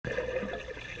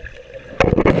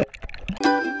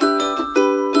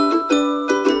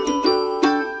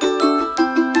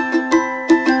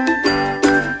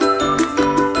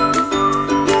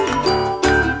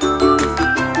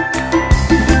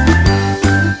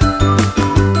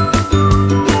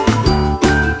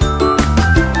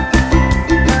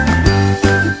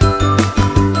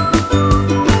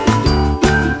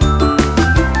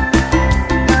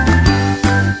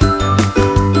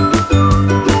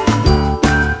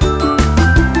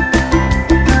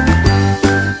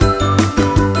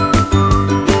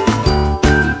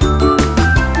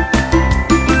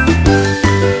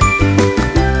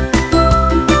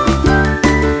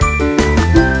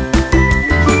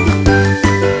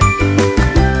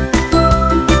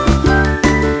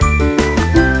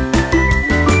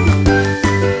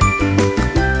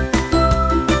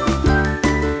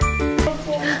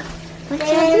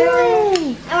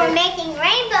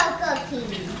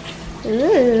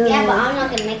but I'm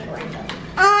not gonna make a rainbow.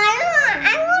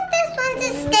 I want this one to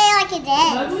stay like it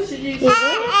is. You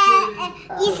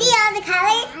see all the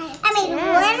colors? I made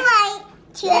one white,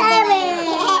 two of them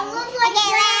red.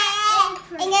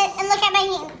 And look at my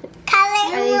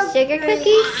color. Are these sugar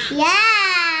cookies?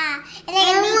 Yeah. And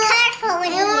they're gonna be colorful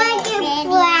when you want to get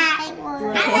black.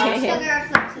 I like sugar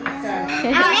cookies.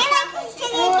 I like the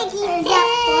sugar cookies too.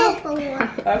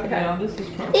 Okay, this is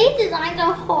perfect. These designs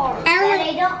are hard. But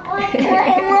I don't like This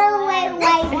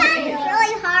one is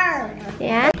really hard.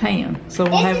 Yeah. Pan. So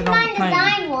we'll have This is it on my the pan.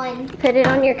 design one. Put it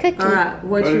on your cookie. All right,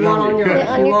 what you want on your? Put it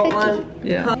on You your want cookie. one?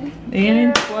 Yeah.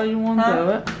 Any way you want to do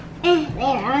it. There,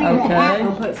 Okay.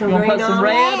 We'll put some You want to green put some on it?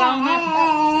 red on it?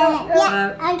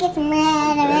 Yeah, I'll get some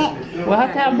red of it. We'll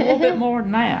have to have a little bit more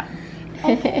than that.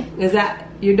 Is that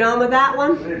you done with that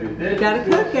one? You gotta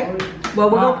cook it. Well,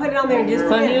 we're gonna put it on there in just a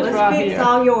Put minute. his Let's right fix here.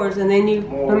 all yours, and then you,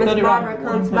 when Miss Put it Barbara right-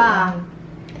 comes put it by. on.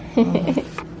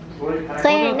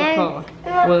 Claire, no.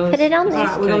 Put it on All there.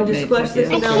 right, we're gonna just squish this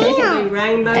one down. This will be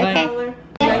rainbow Okay. color.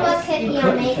 Guess what cookie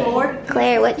I'm making? Four.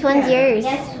 Claire, which one's yours?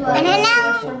 Guess what? I don't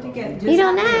know. Squish them together. You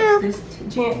don't know. Just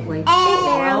gently.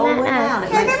 They're Roll on it that. out. It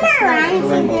Two of makes them a are orange,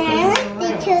 snake. and the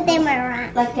two of them are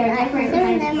orange. Like they're different Some of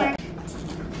kinds them of are.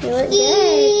 You look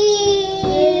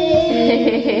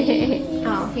good.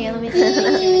 Oh, here, let me Do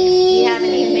you have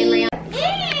any memory on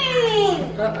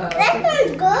That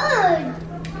one's good.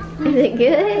 Is it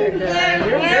good? You're a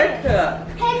good cook.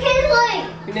 Hey, Kinsley!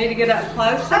 You need to get up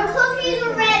closer. Our cookies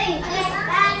are ready.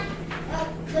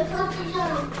 The cookies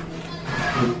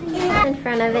are In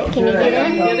front of it. Can you get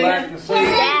in? Go back to see.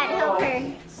 Dad, help her.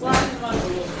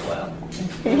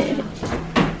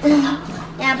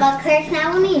 Yeah, but Chris,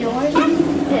 now let me yours.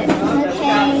 Okay.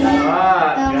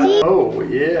 Alright. Oh,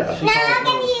 yeah. Now I'll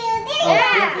give you this.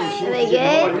 Are they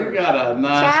good? You got a Try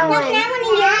nice Now one. one in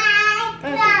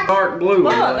your dark blue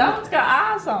one. Look, that one's got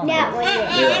eyes on it. That one.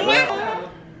 Yeah, that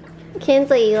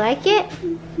Kinsley, you like it?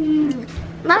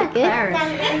 Not good.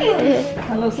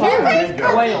 That looks like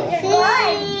a whale.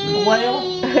 Whale?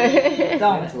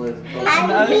 Don't it?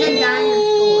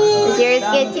 Is yours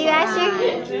good too, Asher?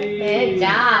 Good job.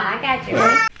 I got you.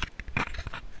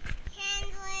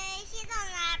 Kinsley, she's on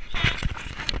laptop.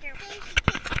 Kinsley,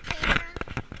 take the camera.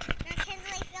 Now,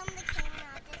 Kinsley, film the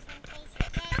camera just in case it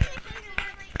gets.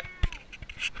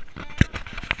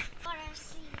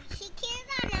 She cares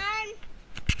on none.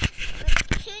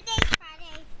 Tuesday,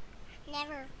 Friday,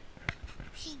 never.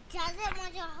 She doesn't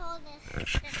want to hold this.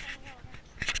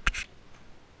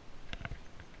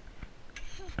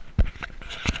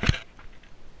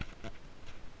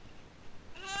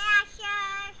 Hey,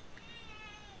 Asher.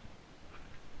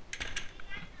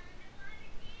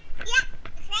 Yeah,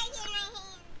 it's right here in my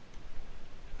hand.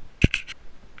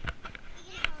 You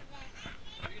can hold this.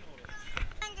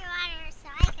 Underwater, so I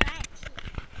can watch you.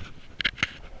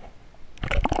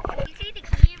 You see the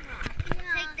camera.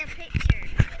 Take the picture.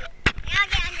 Now I'll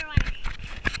get underwater.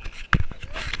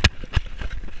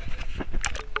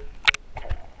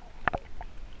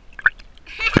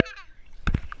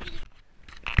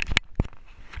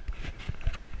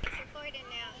 It's recording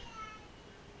now.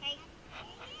 Hey.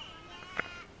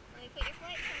 Let me put your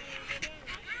flight on and get in.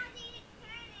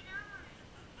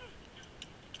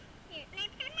 Here, can I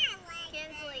put my leg?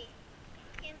 Kinsley.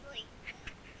 Kinsley.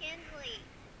 Kinsley.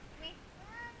 Come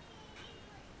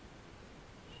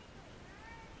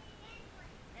here.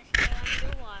 Let's go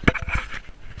underwater.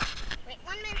 Wait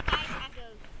 1 minute, guys. I have to go.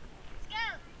 Let's go.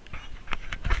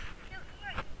 Go,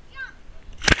 jump.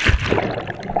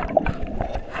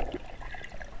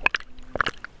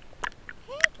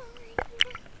 Hey, boy.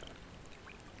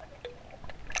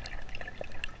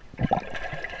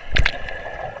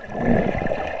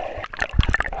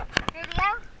 Here we go.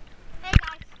 Hey,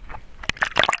 guys.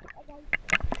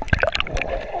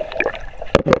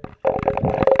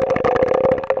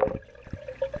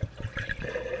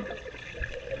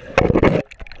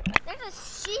 There's a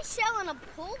seashell in a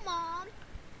pool, Mom.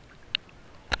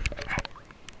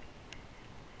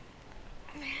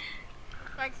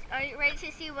 Are you ready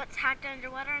to see what's hacked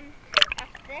underwater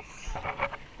after this?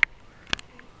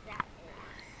 That is.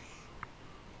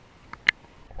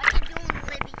 What you doing,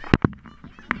 Libby?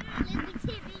 Libby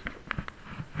Tibby.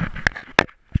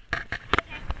 Okay.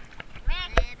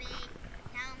 Libby,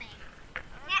 tell me.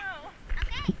 Yeah.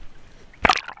 Okay.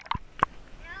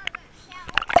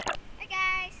 Hi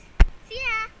guys. See ya.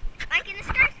 Like and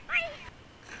subscribe. Bye.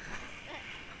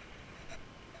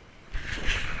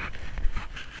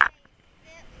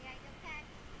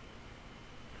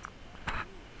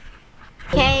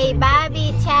 Okay, bye,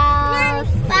 beach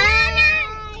house.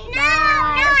 No,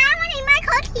 I want to eat my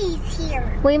cookies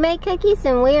here. We made cookies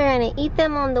and we are going to eat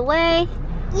them on the way.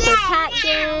 Yeah,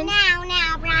 packing.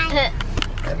 now, Brian.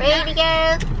 We're ready to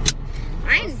go.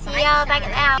 See y'all back at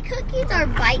the house. Cookies are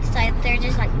bite-sized. They're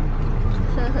just like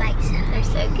bite-sized. They're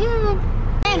so good.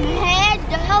 I'm head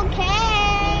okay.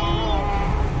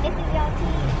 This is your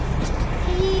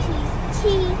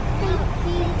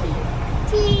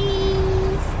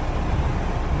cheese.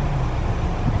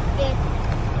 Good.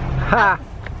 Ha!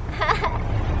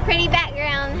 Pretty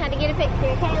background. Had to get a picture.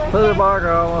 Okay, let's Put the go. bar,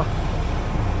 girl.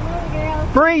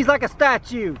 Freeze like a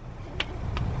statue.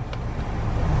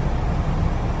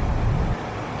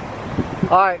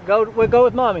 All right, we'll go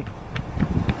with mommy.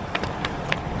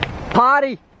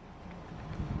 Potty.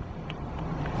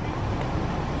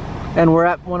 And we're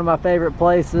at one of my favorite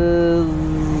places.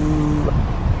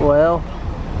 Well,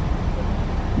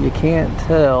 you can't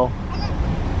tell.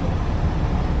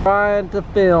 Trying to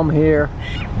film here.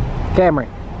 Camry.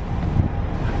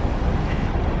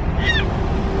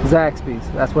 Zaxby's,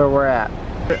 that's where we're at.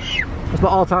 That's my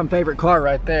all-time favorite car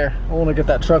right there. I want to get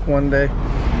that truck one day.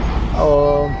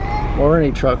 Or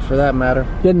any truck for that matter.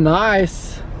 It's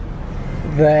nice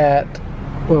that,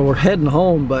 well, we're heading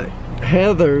home, but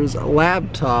Heather's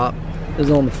laptop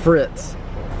is on the fritz.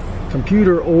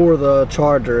 Computer or the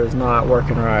charger is not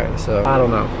working right, so I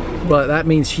don't know. But that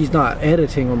means she's not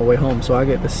editing on the way home, so I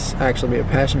get to actually be a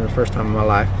passenger for the first time in my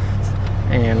life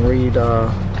and read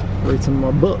some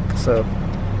more books, so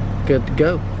good to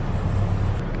go.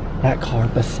 That car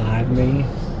beside me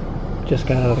just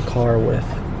got out of the car with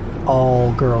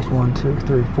all girls. 1, 2,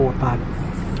 3, 4, 5,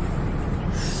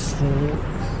 6.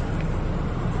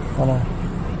 Hold on.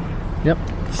 Yep,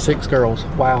 6 girls.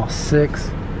 Wow,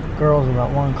 6 girls in that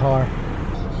one car.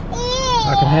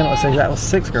 I can handle it. Say that was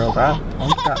 6 girls. I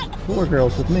only got 4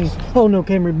 girls with me. Oh no,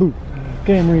 Camry boo.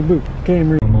 Camry boo.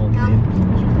 Camry. Come on, man.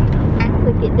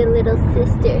 Look at the little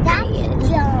sister again.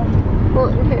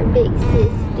 Wanting her big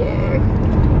sister.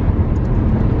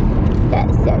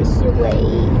 That's so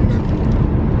sweet.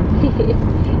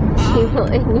 She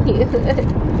wanting you.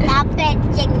 Stop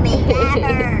touching me, that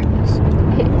hurts.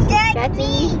 That's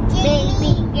me.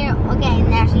 Baby girl. Okay,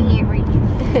 now she can't reach.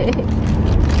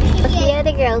 What's the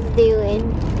other girls doing?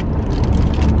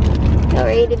 Y'all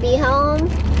ready to be home?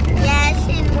 Yes,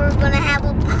 and we're gonna have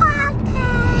a party.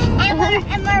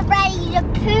 And we're ready to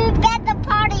poop at the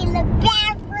party in the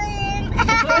bathroom.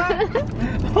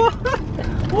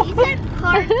 You said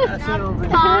party, not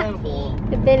potty.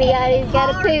 But then he's got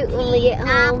to poop when we get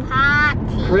home.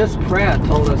 Potty. Chris Pratt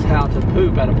told us how to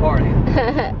poop at a party.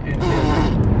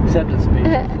 Acceptance speech.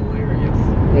 Hilarious.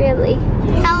 Really?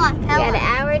 Tell us, We got an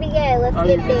hour to go. Let's Oh,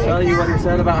 get you can tell there. you what he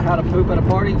said about how to poop at a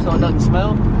party so it doesn't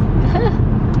smell?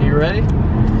 You ready?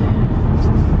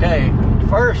 Okay,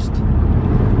 first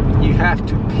you have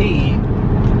to pee.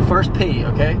 First pee,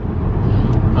 okay?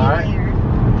 Alright?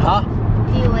 Huh?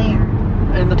 Beware.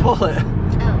 In the toilet.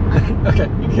 Oh. Okay,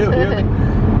 you can hear me?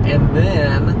 And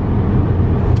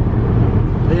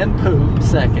then poop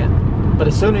second. But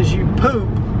as soon as you poop,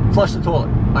 flush the toilet.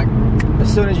 Like,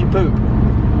 as soon as you poop.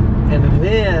 And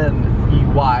then you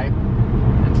wipe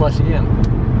and flush again.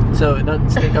 So it doesn't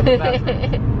stink up the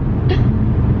bathroom.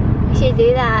 You should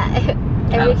do that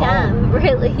every time.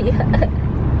 Really? We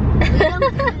don't do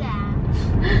that.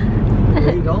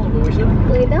 We don't, but we should.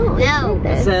 We don't. No.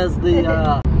 It says the,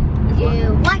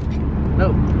 You wipe.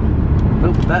 no.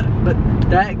 Nope, but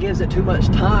that gives it too much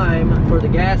time for the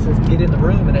gases to get in the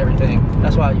room and everything.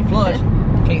 That's why you flush.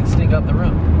 Can't stink up the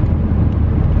room.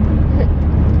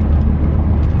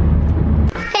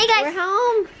 Hey guys. We're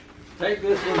home. Take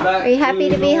this one back. Are you happy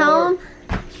to be home?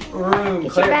 Room.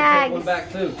 Get your bags. Take one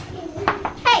back too.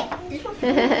 Hey.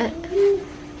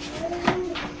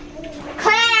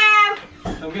 Claire.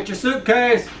 Go get your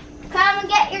suitcase. Come and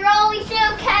get your rolly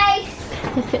suitcase.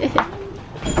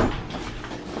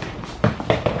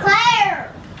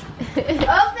 Claire.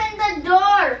 Open the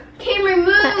door. Camry,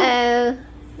 move. Uh-oh.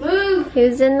 Move.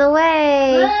 Who's in the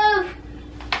way? Move.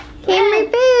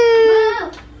 Camry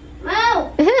boo.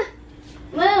 Move. Move.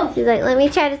 Move. She's like, let me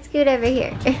try to scoot over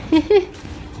here.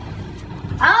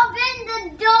 Open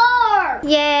the door.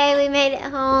 Yay, we made it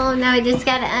home. Now we just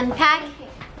gotta unpack.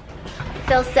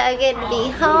 Feels so good to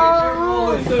be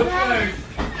home.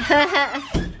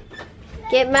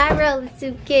 Get my rolling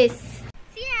suitcase.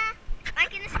 See ya.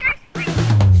 Like in the skirt.